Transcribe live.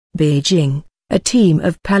Beijing, a team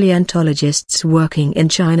of paleontologists working in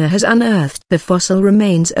China has unearthed the fossil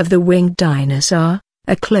remains of the winged dinosaur,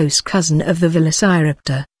 a close cousin of the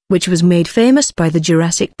Velociraptor, which was made famous by the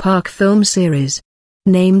Jurassic Park film series.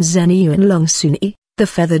 Named Zhenyuanlong suni, the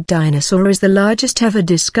feathered dinosaur is the largest ever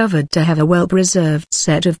discovered to have a well-preserved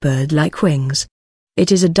set of bird-like wings.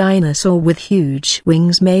 It is a dinosaur with huge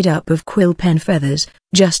wings made up of quill pen feathers,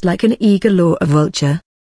 just like an eagle or a vulture.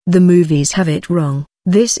 The movies have it wrong.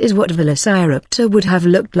 This is what Velociraptor would have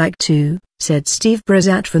looked like too, said Steve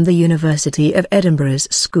Brusatte from the University of Edinburgh's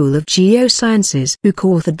School of Geosciences, who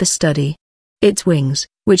co-authored the study. Its wings,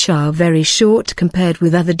 which are very short compared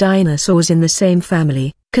with other dinosaurs in the same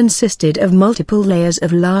family, consisted of multiple layers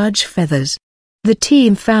of large feathers. The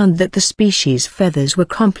team found that the species' feathers were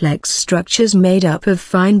complex structures made up of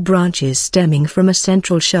fine branches stemming from a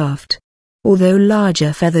central shaft. Although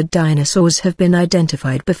larger feathered dinosaurs have been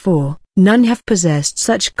identified before, none have possessed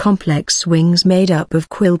such complex wings made up of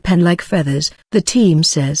quill pen-like feathers, the team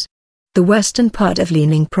says. The western part of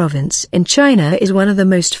Liaoning province in China is one of the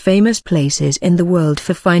most famous places in the world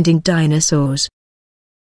for finding dinosaurs.